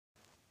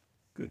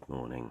Good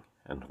morning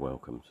and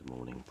welcome to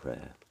morning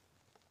prayer.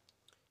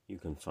 You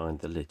can find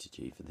the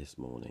liturgy for this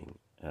morning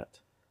at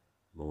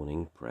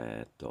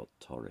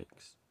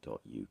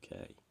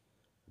morningprayer.torrix.uk,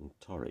 and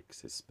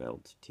Torrix is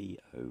spelled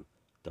Torrix.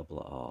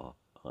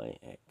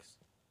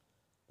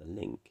 The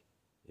link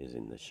is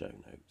in the show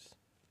notes.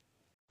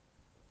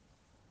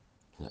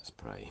 Let's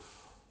pray.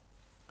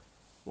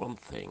 One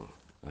thing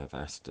I have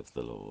asked of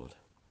the Lord,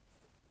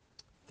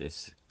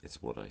 this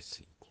is what I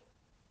seek,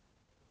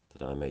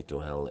 that I may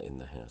dwell in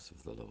the house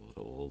of the Lord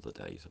all the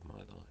days of my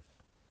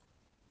life,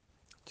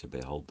 to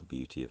behold the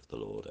beauty of the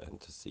Lord and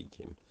to seek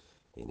him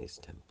in his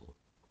temple.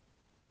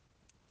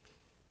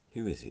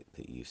 Who is it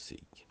that you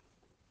seek?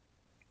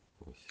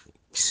 We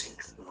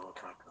seek the Lord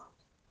our God.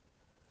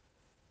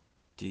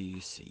 Do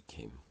you seek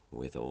him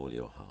with all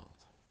your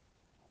heart?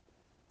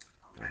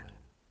 Amen.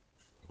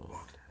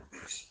 Lord, have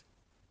mercy.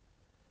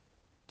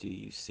 Do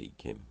you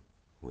seek him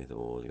with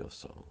all your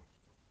soul?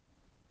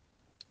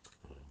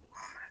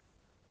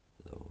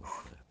 Lord,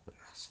 have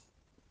mercy.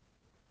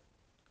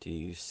 Do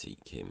you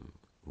seek him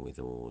with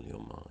all your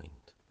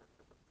mind?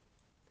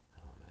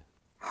 Amen.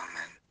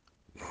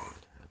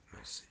 Lord, have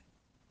mercy.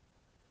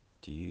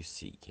 Do you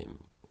seek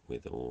him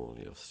with all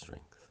your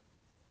strength?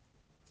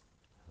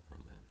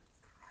 Amen.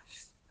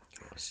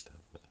 Christ,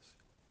 have mercy.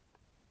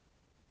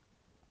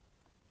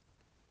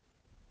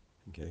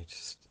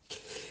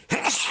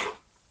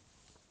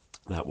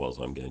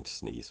 I'm going to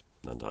sneeze,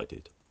 and I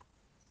did.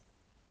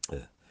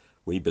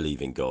 We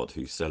believe in God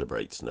who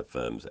celebrates and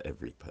affirms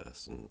every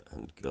person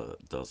and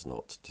does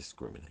not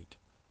discriminate.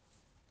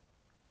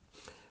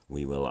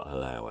 We will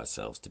allow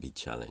ourselves to be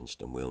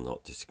challenged and will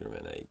not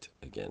discriminate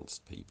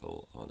against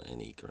people on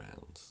any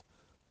grounds,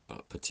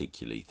 but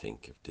particularly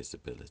think of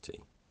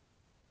disability,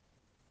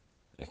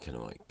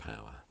 economic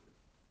power,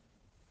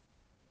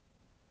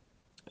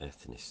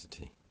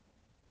 ethnicity,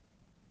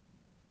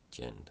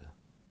 gender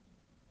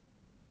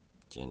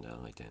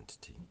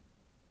identity,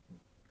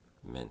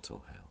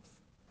 mental health,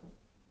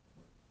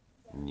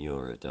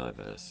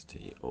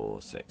 neurodiversity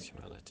or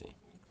sexuality.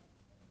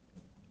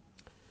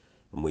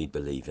 And we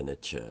believe in a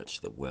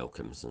church that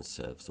welcomes and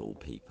serves all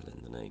people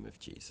in the name of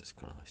Jesus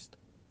Christ,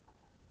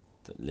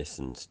 that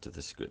listens to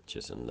the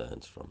scriptures and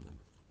learns from them,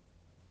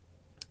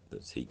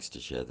 that seeks to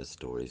share the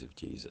stories of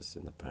Jesus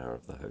in the power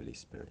of the Holy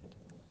Spirit,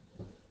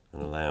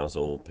 and allows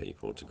all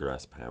people to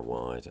grasp how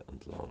wide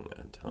and long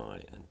and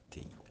high and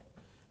deep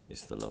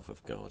is the love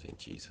of God in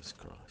Jesus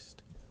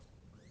Christ.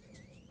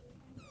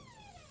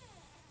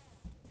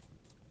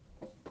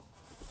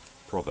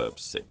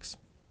 Proverbs 6,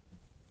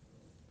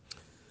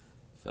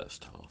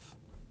 first half.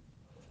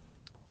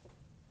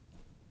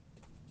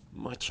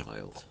 My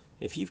child,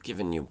 if you've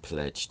given your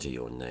pledge to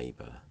your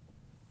neighbour,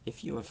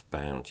 if you have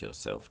bound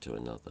yourself to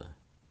another,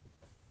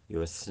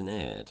 you are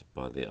snared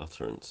by the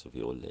utterance of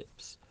your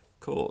lips,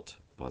 caught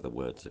by the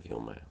words of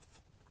your mouth.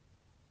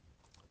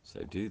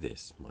 So do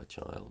this, my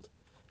child,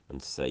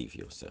 and save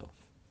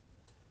yourself,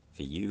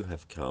 for you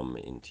have come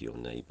into your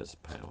neighbour's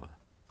power.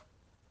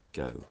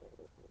 Go,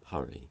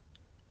 hurry,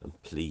 and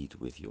plead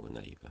with your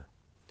neighbour.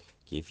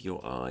 Give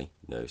your eye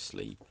no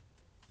sleep,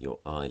 your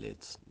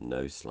eyelids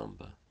no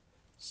slumber.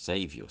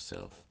 Save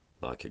yourself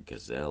like a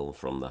gazelle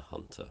from the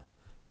hunter,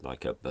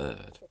 like a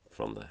bird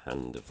from the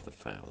hand of the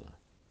fowler.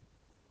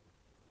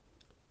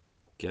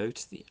 Go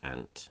to the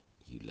ant,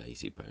 you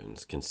lazy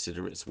bones,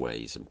 consider its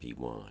ways and be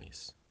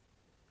wise.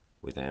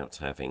 Without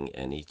having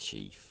any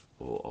chief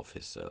or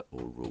officer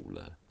or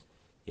ruler,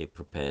 it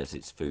prepares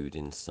its food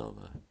in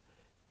summer,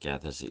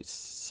 gathers its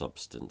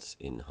substance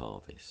in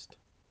harvest.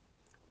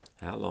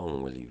 How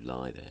long will you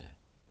lie there,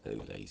 O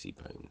lazy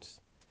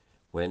bones?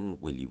 When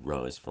will you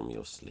rise from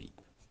your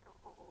sleep?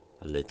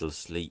 A little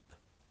sleep,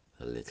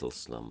 a little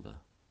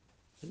slumber,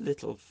 a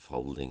little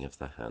folding of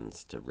the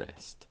hands to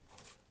rest,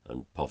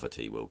 and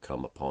poverty will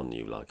come upon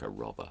you like a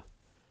robber,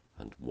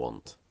 and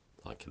want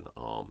like an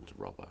armed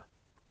robber.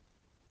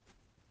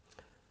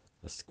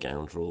 A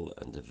scoundrel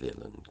and a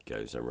villain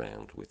goes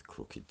around with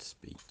crooked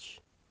speech,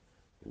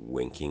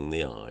 winking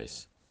the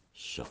eyes,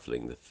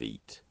 shuffling the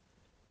feet,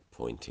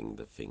 pointing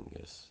the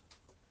fingers,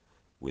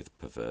 with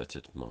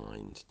perverted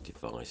mind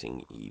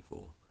devising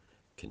evil,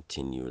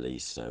 continually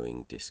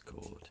sowing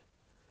discord.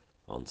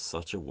 On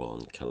such a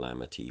one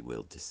calamity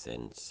will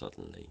descend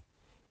suddenly,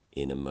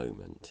 in a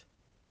moment,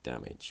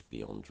 damage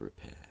beyond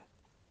repair.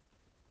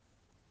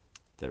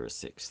 There are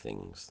 6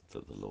 things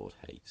that the Lord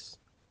hates,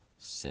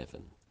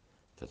 7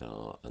 that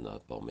are an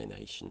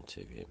abomination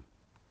to him: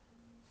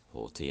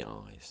 haughty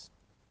eyes,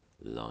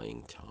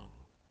 lying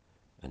tongue,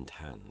 and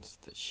hands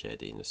that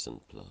shed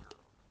innocent blood,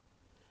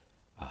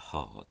 a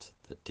heart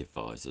that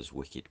devises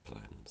wicked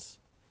plans,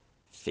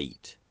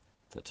 feet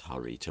that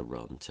hurry to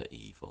run to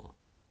evil,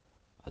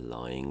 a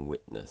lying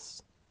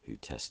witness who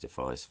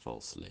testifies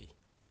falsely,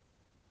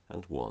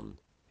 and one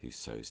who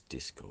sows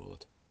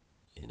discord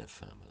in a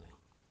family.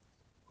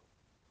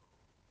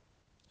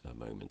 A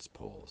moment's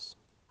pause.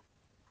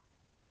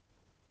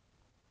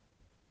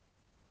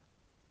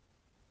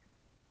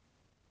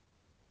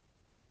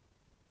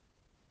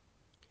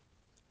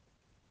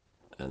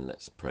 And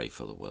let's pray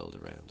for the world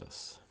around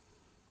us.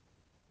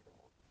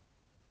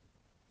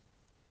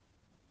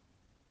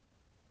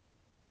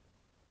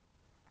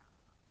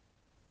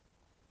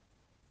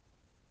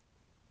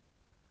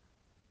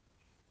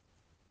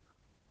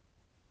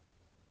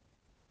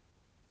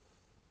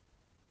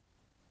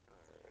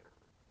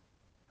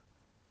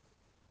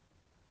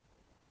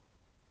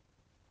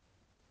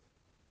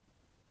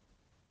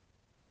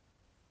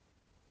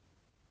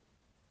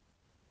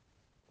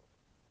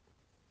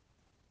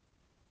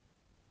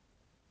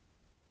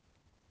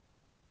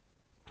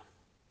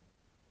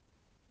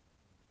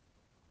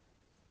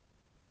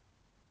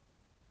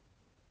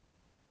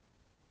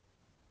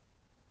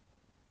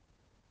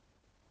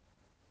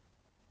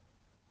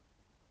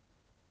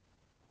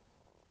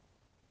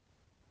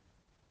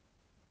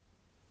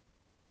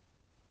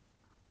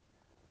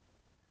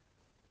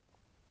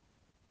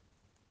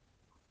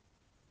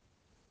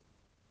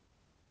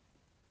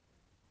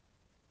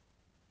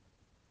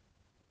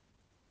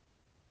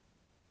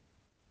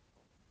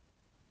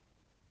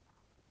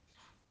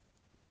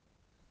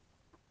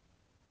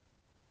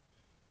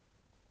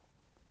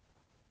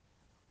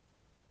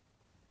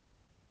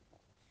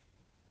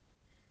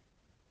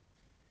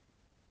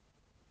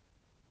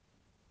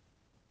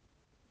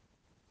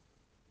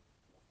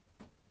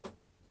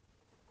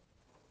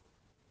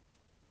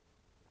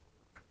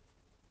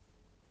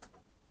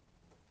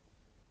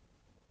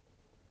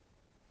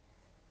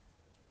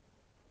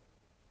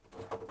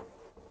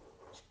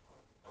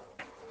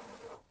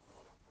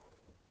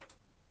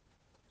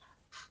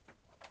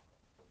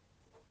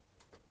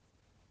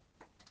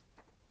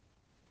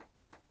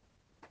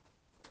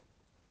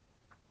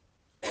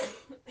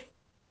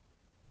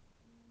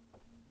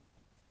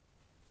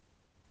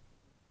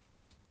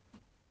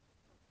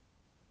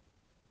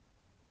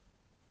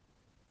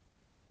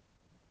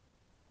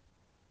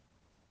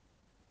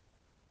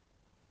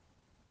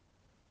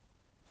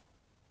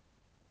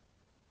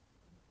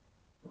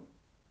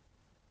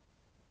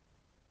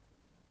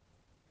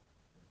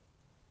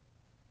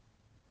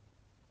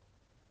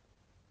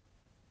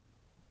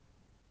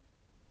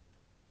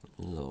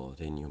 Lord,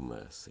 in your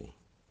mercy,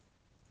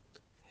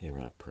 hear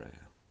our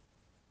prayer.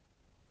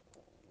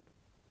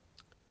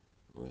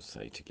 We'll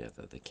say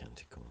together the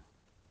canticle.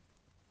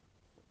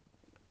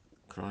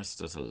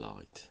 Christ as a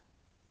light,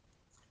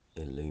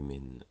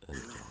 illumine and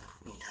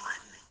guide me.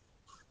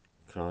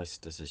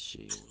 Christ as a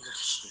shield,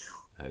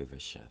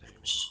 overshadow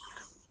me.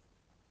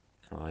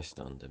 Christ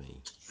under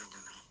me,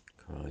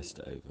 Christ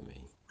over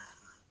me,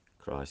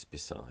 Christ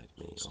beside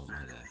me, on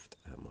my left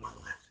and my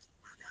right.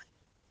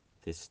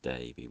 This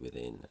day be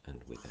within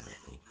and without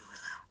me,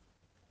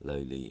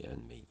 lowly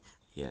and meek,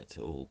 yet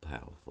all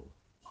powerful.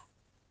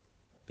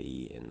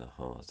 Be in the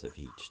heart of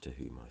each to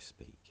whom I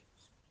speak,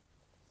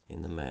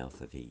 in the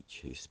mouth of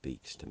each who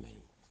speaks to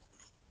me.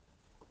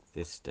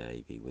 This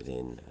day be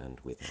within and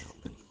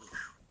without me,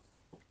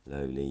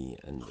 lowly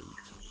and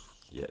meek,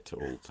 yet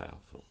all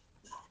powerful.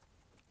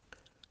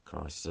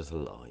 Christ as a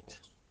light,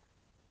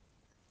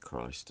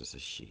 Christ as a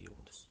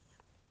shield,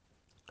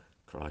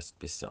 Christ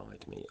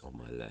beside me on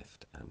my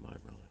left and my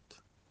right.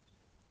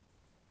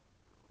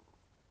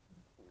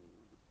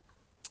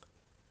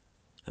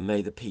 And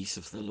may the peace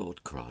of the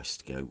Lord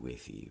Christ go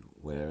with you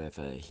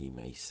wherever he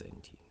may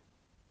send you.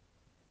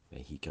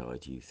 May he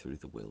guide you through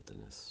the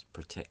wilderness,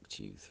 protect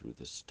you through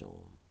the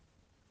storm.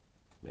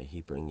 May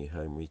he bring you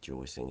home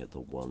rejoicing at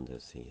the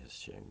wonders he has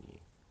shown you.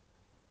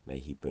 May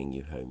he bring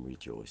you home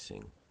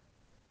rejoicing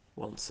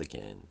once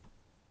again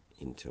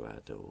into our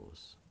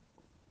doors.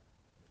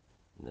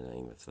 In the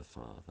name of the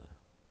Father,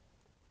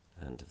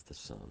 and of the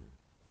Son,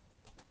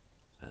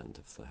 and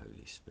of the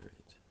Holy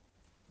Spirit.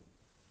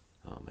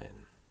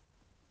 Amen.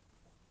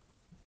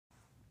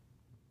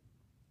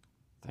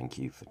 Thank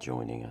you for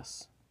joining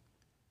us.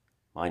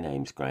 My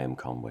name's Graham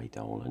Conway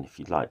Dole, and if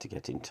you'd like to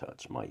get in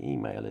touch, my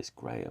email is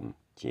graham,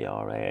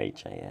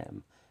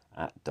 graham,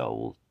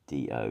 @dole,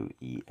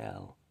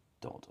 DOEL.org.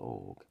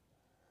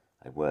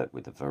 I work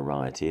with a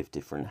variety of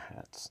different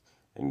hats,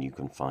 and you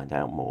can find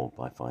out more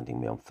by finding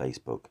me on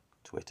Facebook,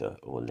 Twitter,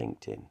 or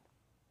LinkedIn.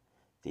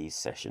 These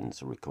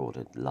sessions are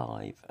recorded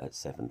live at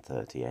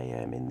 7:30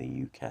 a.m. in the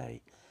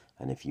UK,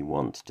 and if you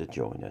want to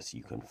join us,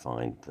 you can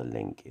find the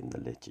link in the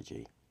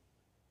liturgy.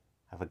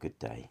 Have a good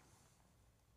day.